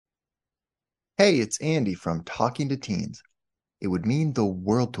Hey, it's Andy from Talking to Teens. It would mean the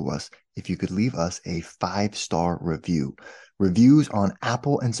world to us if you could leave us a 5-star review. Reviews on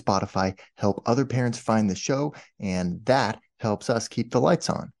Apple and Spotify help other parents find the show, and that helps us keep the lights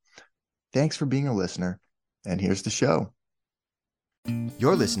on. Thanks for being a listener, and here's the show.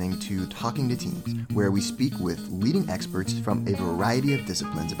 You're listening to Talking to Teens, where we speak with leading experts from a variety of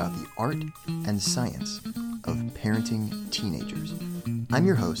disciplines about the art and science of parenting teenagers. I'm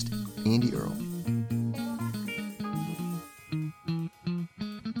your host, Andy Earle.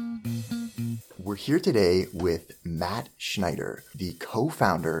 We're here today with Matt Schneider, the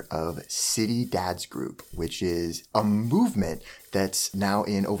co-founder of City Dads Group, which is a movement that's now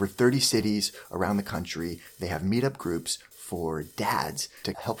in over 30 cities around the country. They have meetup groups for dads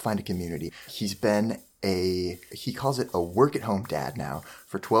to help find a community. He calls it a work-at-home dad now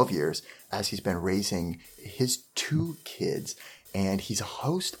for 12 years as he's been raising his 2 kids. And he's a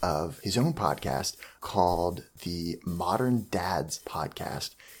host of his own podcast called the Modern Dads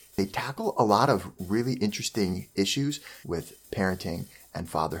Podcast. They tackle a lot of really interesting issues with parenting and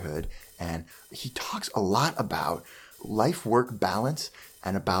fatherhood. And he talks a lot about life-work balance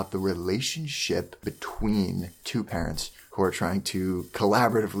and about the relationship between 2 parents who are trying to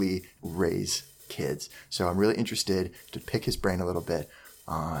collaboratively raise kids. So I'm really interested to pick his brain a little bit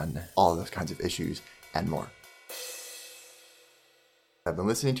on all of those kinds of issues and more. I've been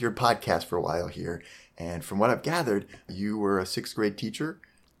listening to your podcast for a while here, and from what I've gathered, you were a 6th grade teacher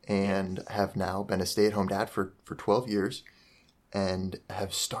and have now been a stay-at-home dad for 12 years and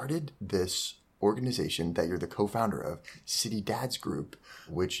have started this organization that you're the co-founder of, City Dads Group,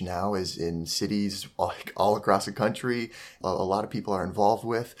 which now is in cities all across the country. A lot of people are involved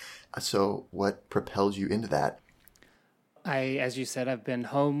with. So what propelled you into that? As you said, I've been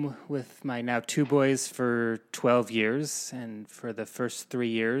home with my now 2 boys for 12 years. And for the first 3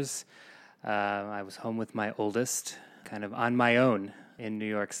 years, I was home with my oldest, kind of on my own in New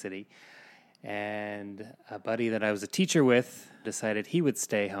York City. And a buddy that I was a teacher with decided he would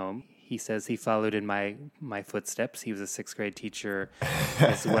stay home. He says he followed in my footsteps. He was a 6th grade teacher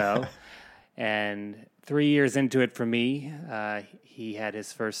as well. And 3 years into it for me, he had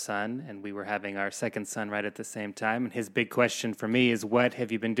his first son, and we were having our second son right at the same time. And his big question for me is, what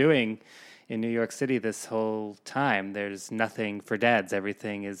have you been doing in New York City this whole time? There's nothing for dads.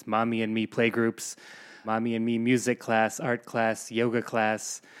 Everything is mommy and me playgroups, mommy and me music class, art class, yoga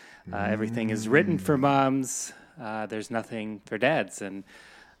class. Everything is written for moms. There's nothing for dads. And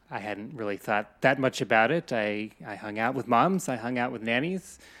I hadn't really thought that much about it. I hung out with moms. I hung out with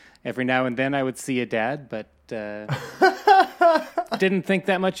nannies. Every now and then I would see a dad, but didn't think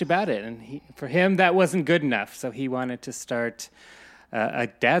that much about it. And for him, that wasn't good enough. So he wanted to start a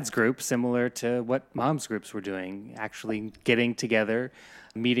dad's group similar to what mom's groups were doing, actually getting together,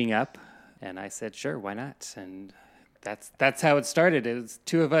 meeting up. And I said, sure, why not? And that's how it started. It was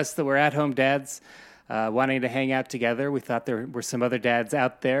 2 of us that were at-home dads wanting to hang out together. We thought there were some other dads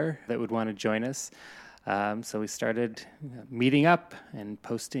out there that would want to join us. So we started meeting up and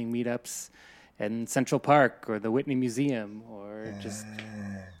posting meetups in Central Park or the Whitney Museum or just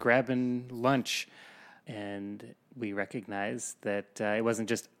grabbing lunch. And we recognized that it wasn't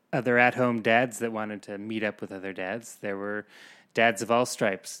just other at-home dads that wanted to meet up with other dads. There were dads of all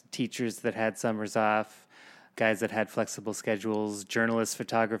stripes, teachers that had summers off, guys that had flexible schedules, journalists,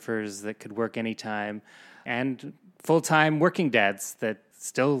 photographers that could work anytime, and full-time working dads that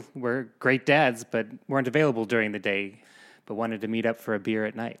still were great dads but weren't available during the day but wanted to meet up for a beer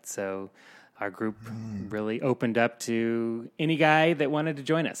at night. So our group really opened up to any guy that wanted to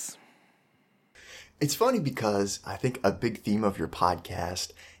join us. It's funny because I think a big theme of your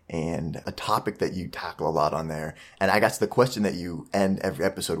podcast and a topic that you tackle a lot on there, and I guess the question that you end every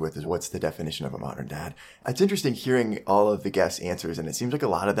episode with is, what's the definition of a modern dad? It's interesting hearing all of the guest answers, and it seems like a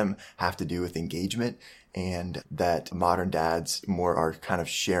lot of them have to do with engagement, and that modern dads more are kind of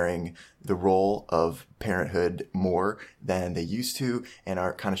sharing the role of parenthood more than they used to, and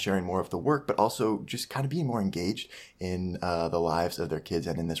are kind of sharing more of the work, but also just kind of being more engaged in the lives of their kids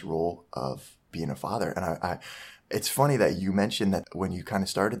and in this role of being a father. And it's funny that you mentioned that when you kind of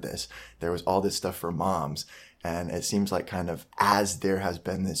started this, there was all this stuff for moms. And it seems like kind of as there has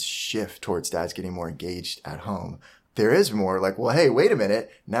been this shift towards dads getting more engaged at home, there is more like, well, hey, wait a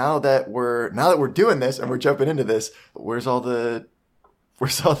minute. Now that we're doing this and we're jumping into this, where's all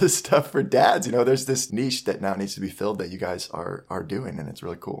this stuff for dads? You know, there's this niche that now needs to be filled that you guys are doing, and it's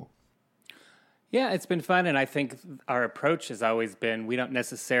really cool. Yeah, it's been fun. And I think our approach has always been, we don't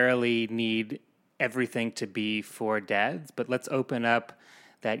necessarily need everything to be for dads, but let's open up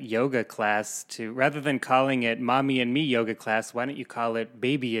that yoga class to, rather than calling it Mommy and Me yoga class, why don't you call it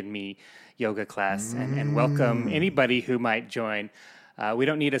Baby and Me yoga class and welcome anybody who might join. We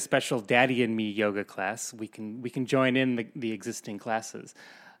don't need a special Daddy and Me yoga class. We can join in the existing classes.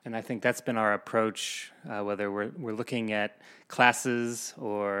 And I think that's been our approach, whether we're looking at classes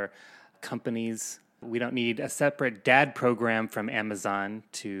or companies. We don't need a separate dad program from Amazon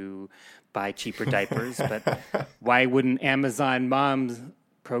to buy cheaper diapers, but why wouldn't Amazon Moms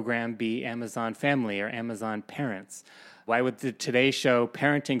program be Amazon Family or Amazon Parents? Why would the Today Show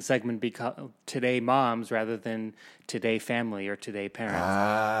parenting segment be called Today Moms rather than Today Family or Today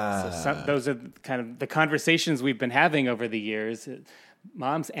Parents? So those are kind of the conversations we've been having over the years.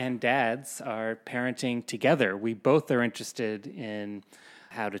 Moms and dads are parenting together. We both are interested in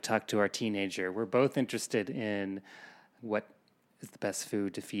how to talk to our teenager. We're both interested in what is the best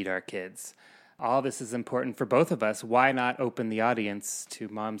food to feed our kids. All this is important for both of us. Why not open the audience to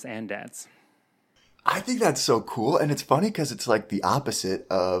moms and dads? I think that's so cool. And it's funny because it's like the opposite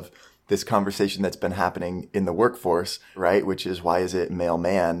of this conversation that's been happening in the workforce, right? Which is, why is it male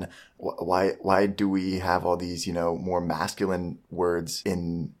man? Why do we have all these, more masculine words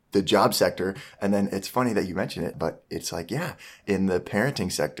in the job sector? And then it's funny that you mention it, but it's like, yeah, in the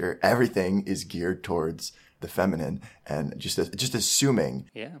parenting sector, everything is geared towards the feminine, and just assuming.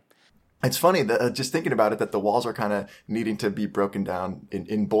 Yeah. It's funny that just thinking about it, that the walls are kind of needing to be broken down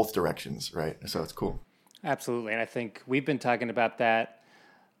in both directions, right? So it's cool. Absolutely. And I think we've been talking about that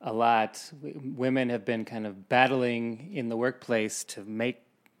a lot. Women have been kind of battling in the workplace to make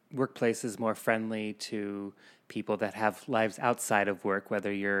workplaces more friendly to people that have lives outside of work,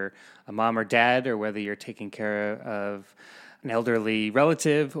 whether you're a mom or dad, or whether you're taking care of an elderly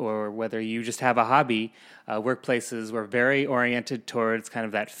relative, or whether you just have a hobby. Workplaces were very oriented towards kind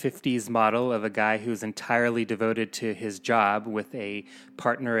of that 50s model of a guy who's entirely devoted to his job with a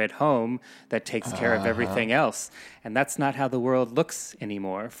partner at home that takes care of everything else. And that's not how the world looks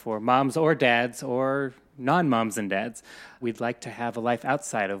anymore for moms or dads or non-moms and dads. We'd like to have a life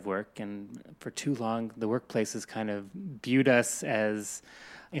outside of work. And for too long, the workplace has kind of viewed us as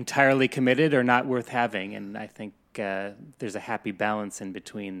entirely committed or not worth having. And I think there's a happy balance in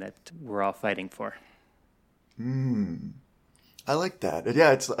between that we're all fighting for. I like that.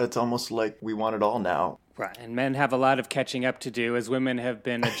 Yeah, it's almost like we want it all now. Right, and men have a lot of catching up to do. As women have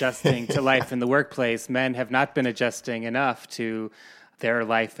been adjusting to life in the workplace, men have not been adjusting enough to their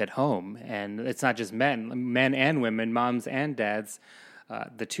life at home. And it's not just men and women, moms and dads.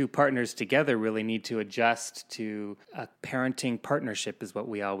 The two partners together really need to adjust to a parenting partnership, is what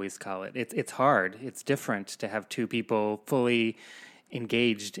we always call it. It's hard. It's different to have two people fully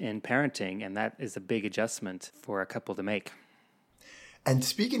engaged in parenting, and that is a big adjustment for a couple to make. And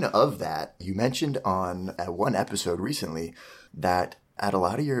speaking of that, you mentioned on one episode recently that at a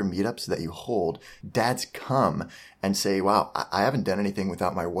lot of your meetups that you hold, dads come and say, wow, I haven't done anything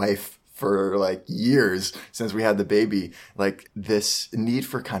without my wife for like years since we had the baby. Like this need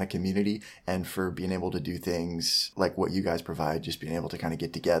for kind of community and for being able to do things like what you guys provide, just being able to kind of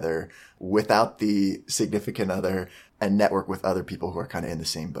get together without the significant other and network with other people who are kind of in the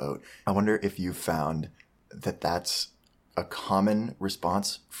same boat. I wonder if you found that that's a common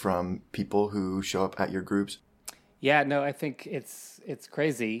response from people who show up at your groups. Yeah, no, I think it's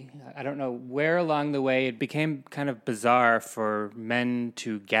crazy. I don't know where along the way it became kind of bizarre for men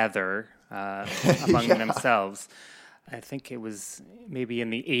to gather among themselves. I think it was maybe in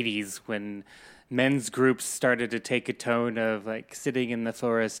the 80s when men's groups started to take a tone of like sitting in the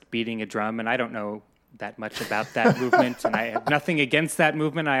forest beating a drum. And I don't know that much about that movement, and I have nothing against that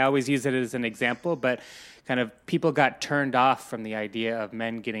movement. I always use it as an example, but kind of people got turned off from the idea of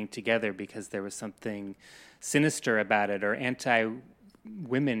men getting together because there was something sinister about it or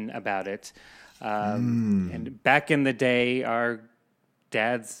anti-women about it. And back in the day, our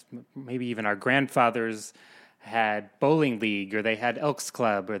dads, maybe even our grandfathers, had bowling league, or they had Elks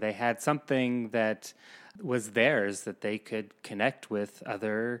Club, or they had something that was theirs that they could connect with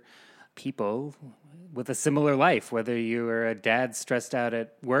other people with a similar life. Whether you were a dad stressed out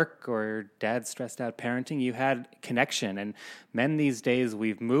at work or dad stressed out parenting, you had connection. And men these days,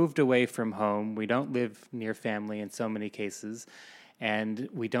 we've moved away from home. We don't live near family in so many cases, and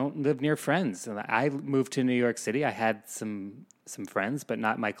we don't live near friends. And I moved to New York City. I had some friends, but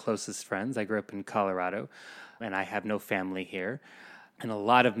not my closest friends. I grew up in Colorado, and I have no family here. And a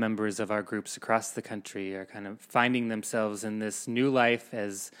lot of members of our groups across the country are kind of finding themselves in this new life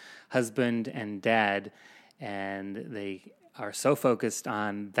as husband and dad, and they are so focused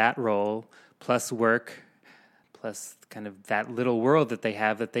on that role, plus work, plus kind of that little world that they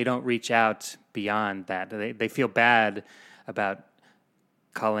have, that they don't reach out beyond that. They feel bad about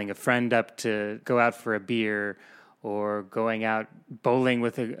calling a friend up to go out for a beer or going out bowling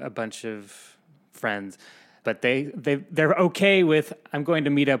with a bunch of friends. But they're okay with, I'm going to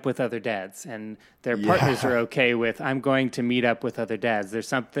meet up with other dads. And their partners are okay with, I'm going to meet up with other dads. There's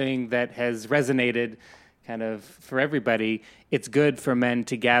something that has resonated kind of for everybody. It's good for men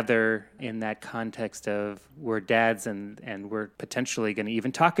to gather in that context of we're dads and we're potentially going to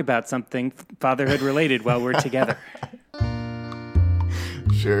even talk about something fatherhood related while we're together.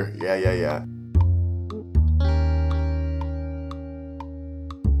 Sure. Yeah.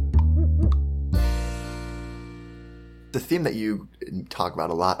 The theme that you talk about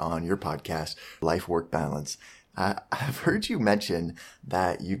a lot on your podcast, life-work balance, I've heard you mention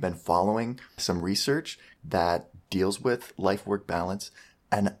that you've been following some research that deals with life-work balance.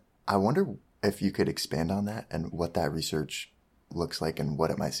 And I wonder if you could expand on that and what that research looks like and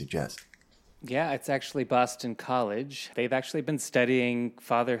what it might suggest. Yeah, it's actually Boston College. They've actually been studying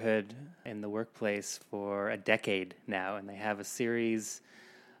fatherhood in the workplace for a decade now, and they have a series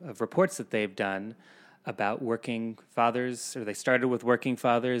of reports that they've done about working fathers, or they started with working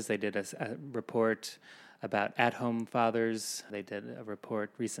fathers. They did a report about at-home fathers. They did a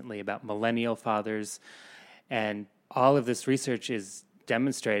report recently about millennial fathers. And all of this research is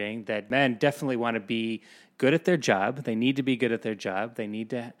demonstrating that men definitely want to be good at their job. They need to be good at their job. They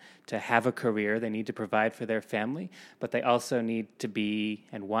need to have a career. They need to provide for their family. But they also need to be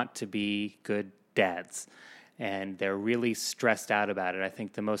and want to be good dads. And they're really stressed out about it. I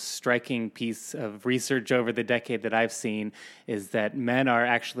think the most striking piece of research over the decade that I've seen is that men are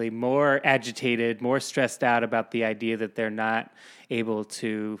actually more agitated, more stressed out about the idea that they're not able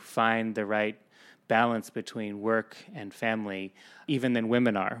to find the right balance between work and family, even than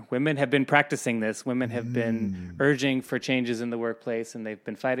women are. Women have been practicing this. Women have been urging for changes in the workplace, and they've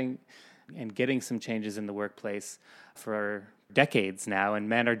been fighting and getting some changes in the workplace for decades now, and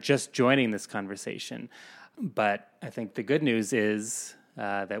men are just joining this conversation. But I think the good news is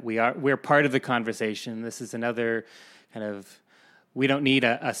that we're part of the conversation. This is another kind of, we don't need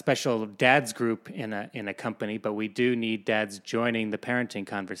a special dads group in a company, but we do need dads joining the parenting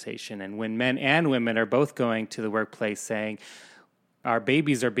conversation. And when men and women are both going to the workplace saying, our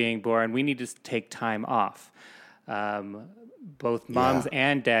babies are being born, we need to take time off. Both moms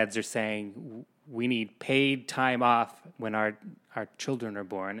and dads are saying we need paid time off when our children are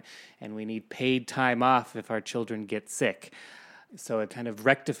born, and we need paid time off if our children get sick. So it kind of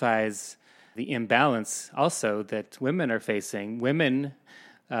rectifies the imbalance also that women are facing. Women,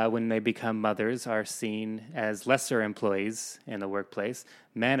 when they become mothers, are seen as lesser employees in the workplace.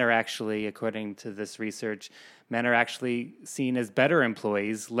 Men are actually, according to this research, men are actually seen as better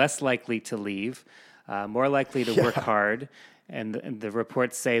employees, less likely to leave, more likely to work hard. And the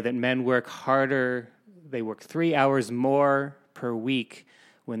reports say that men work harder, they work 3 hours more per week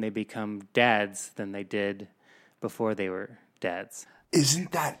when they become dads than they did before they were dads.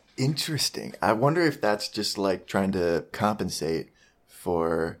 Isn't that interesting? I wonder if that's just like trying to compensate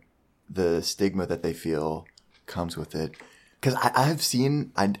for the stigma that they feel comes with it. Because I've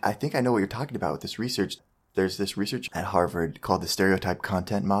seen, I think I know what you're talking about with this research. There's this research at Harvard called the stereotype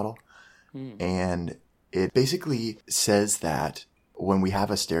content model. And it basically says that when we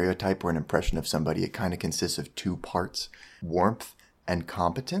have a stereotype or an impression of somebody, it kind of consists of two parts, warmth and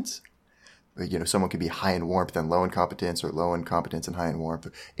competence. You know, someone could be high in warmth and low in competence, or low in competence and high in warmth,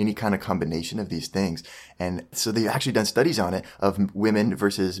 any kind of combination of these things. And so they've actually done studies on it of women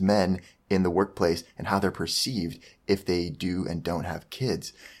versus men in the workplace and how they're perceived if they do and don't have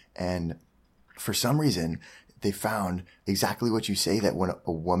kids. And for some reason, they found exactly what you say, that when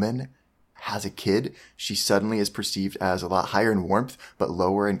a woman has a kid, she suddenly is perceived as a lot higher in warmth, but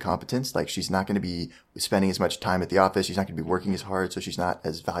lower in competence. Like, she's not going to be spending as much time at the office. She's not going to be working as hard. So she's not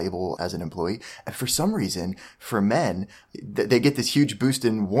as valuable as an employee. And for some reason, for men, they get this huge boost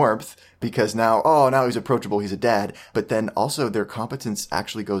in warmth because now he's approachable. He's a dad. But then also their competence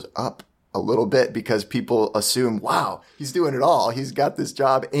actually goes up a little bit because people assume, wow, he's doing it all. He's got this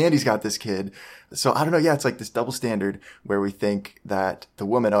job and he's got this kid. So I don't know. Yeah, it's like this double standard where we think that the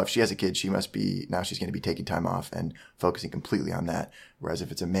woman, if she has a kid, she's going to be taking time off and focusing completely on that. Whereas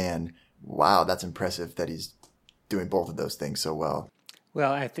if it's a man, wow, that's impressive that he's doing both of those things so well.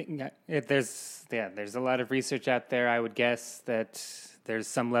 Well, I think there's a lot of research out there. I would guess that there's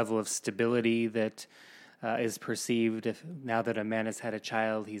some level of stability that is perceived. If now that a man has had a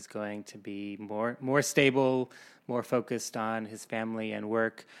child, he's going to be more stable, more focused on his family and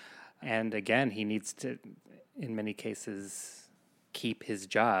work. And again, he needs to, in many cases, keep his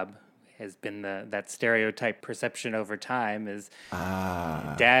job. Has been that stereotype perception over time is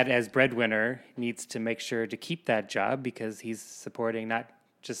dad as breadwinner needs to make sure to keep that job because he's supporting not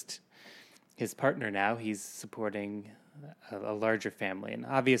just his partner now. He's supporting a larger family. And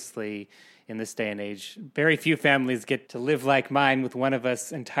obviously, in this day and age, very few families get to live like mine, with one of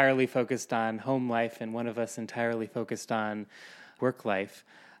us entirely focused on home life and one of us entirely focused on work life.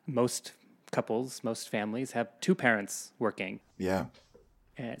 Most couples, most families have two parents working. Yeah.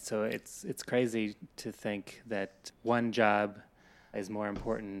 And so it's crazy to think that one job is more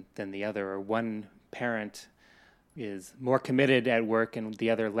important than the other, or one parent is more committed at work and the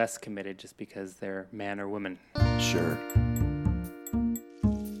other less committed just because they're man or woman. Sure.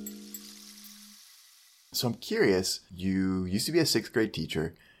 So I'm curious, you used to be a 6th grade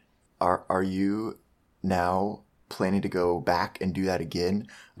teacher. Are you now planning to go back and do that again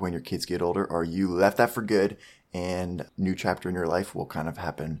when your kids get older? Or you left that for good and new chapter in your life will kind of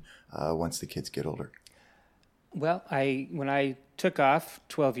happen once the kids get older? Well, when I took off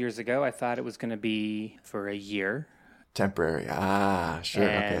 12 years ago, I thought it was going to be for a year. Temporary. Sure.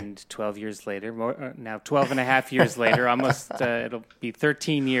 And okay. 12 years later, now 12 and a half years later, almost it'll be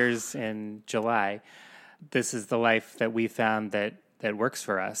 13 years in July. This is the life that we found that works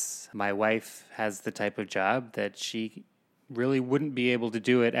for us. My wife has the type of job that she really wouldn't be able to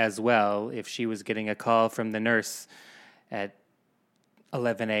do it as well if she was getting a call from the nurse at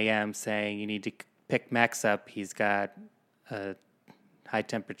 11 a.m. saying, you need to pick Max up. He's got a high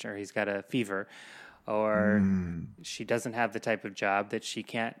temperature. He's got a fever. Or she doesn't have the type of job that she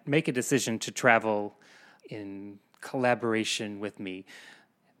can't make a decision to travel in collaboration with me.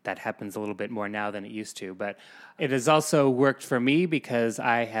 That happens a little bit more now than it used to. But it has also worked for me because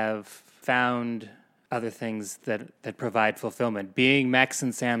I have found other things that provide fulfillment. Being Max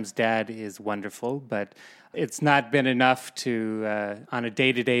and Sam's dad is wonderful, but it's not been enough to, on a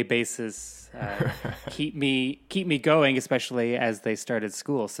day-to-day basis, keep me going, especially as they started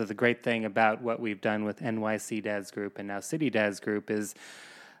school. So the great thing about what we've done with NYC Dads Group and now City Dads Group is,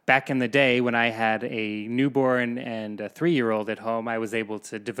 back in the day when I had a newborn and a 3-year-old at home, I was able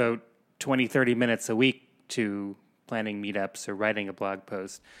to devote 20, 30 minutes a week to planning meetups or writing a blog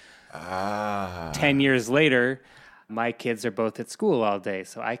post. 10 years later, my kids are both at school all day,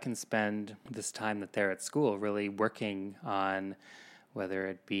 so I can spend this time that they're at school really working on whether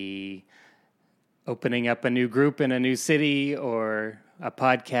it be opening up a new group in a new city or a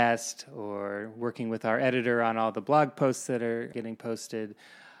podcast, or working with our editor on all the blog posts that are getting posted,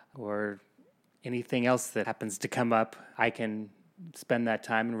 or anything else that happens to come up. I can spend that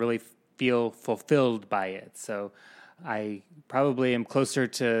time and really feel fulfilled by it. So I probably am closer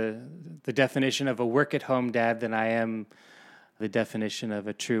to the definition of a work-at-home dad than I am the definition of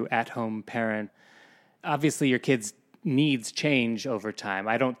a true at-home parent. Obviously, your kids' needs change over time.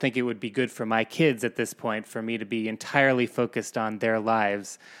 I don't think it would be good for my kids at this point for me to be entirely focused on their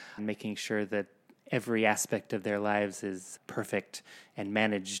lives and making sure that every aspect of their lives is perfect and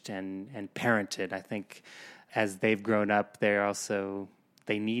managed and parented. I think as they've grown up,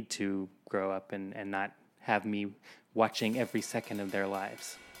 they need to grow up and not have me watching every second of their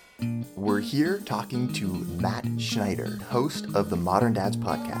lives. We're here talking to Matt Schneider, host of the Modern Dads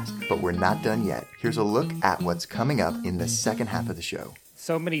podcast, but we're not done yet. Here's a look at what's coming up in the second half of the show.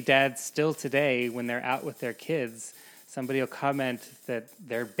 So many dads still today, when they're out with their kids, somebody will comment that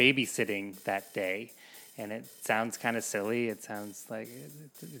they're babysitting that day. And it sounds kind of silly. It sounds like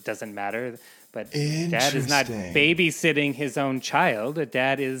it doesn't matter. But dad is not babysitting his own child. A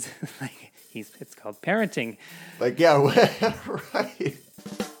dad is like, it's called parenting. Like, yeah, right.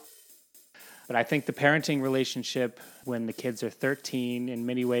 But I think the parenting relationship when the kids are 13 in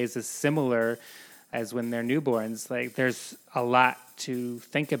many ways is similar as when they're newborns. Like, there's a lot to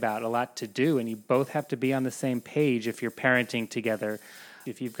think about, a lot to do, and you both have to be on the same page if you're parenting together.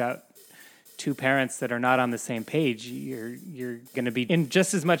 If you've got two parents that are not on the same page, you're going to be in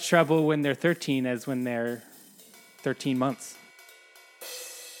just as much trouble when they're 13 as when they're 13 months.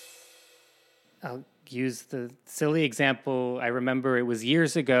 I'll use the silly example. I remember it was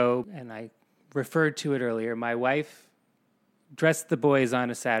years ago, and I referred to it earlier. My wife dressed the boys on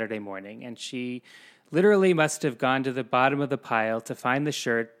a Saturday morning, and she literally must have gone to the bottom of the pile to find the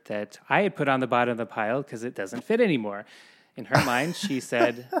shirt that I had put on the bottom of the pile because it doesn't fit anymore. In her mind, she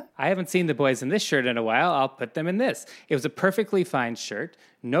said, I haven't seen the boys in this shirt in a while. I'll put them in this. It was a perfectly fine shirt.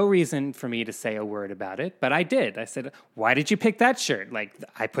 No reason for me to say a word about it, but I did. I said, why did you pick that shirt? Like,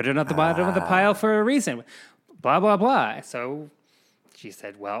 I put it at the bottom of the pile for a reason. Blah, blah, blah. So she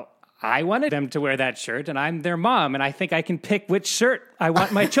said, well, I wanted them to wear that shirt, and I'm their mom, and I think I can pick which shirt I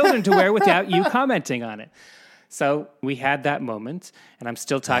want my children to wear without you commenting on it. So we had that moment, and I'm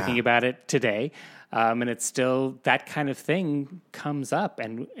still talking about it today. And it's still, that kind of thing comes up.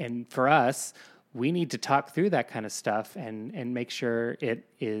 And for us, we need to talk through that kind of stuff and make sure it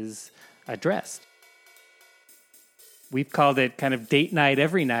is addressed. We've called it kind of date night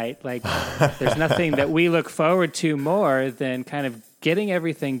every night. Like, there's nothing that we look forward to more than kind of getting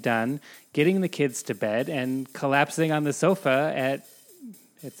everything done, getting the kids to bed, and collapsing on the sofa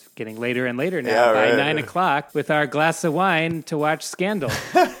it's getting later and later now, by 9 o'clock with our glass of wine to watch Scandal.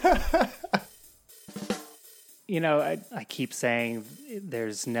 I keep saying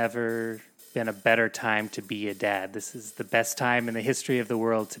there's never been a better time to be a dad. This is the best time in the history of the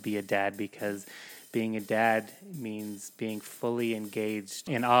world to be a dad, because being a dad means being fully engaged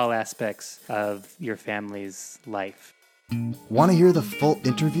in all aspects of your family's life. Want to hear the full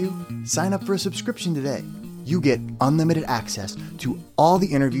interview? Sign up for a subscription today. You get unlimited access to all the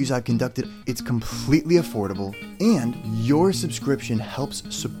interviews I've conducted. It's completely affordable, and your subscription helps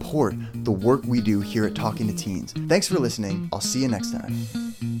support the work we do here at Talking to Teens. Thanks for listening. I'll see you next time.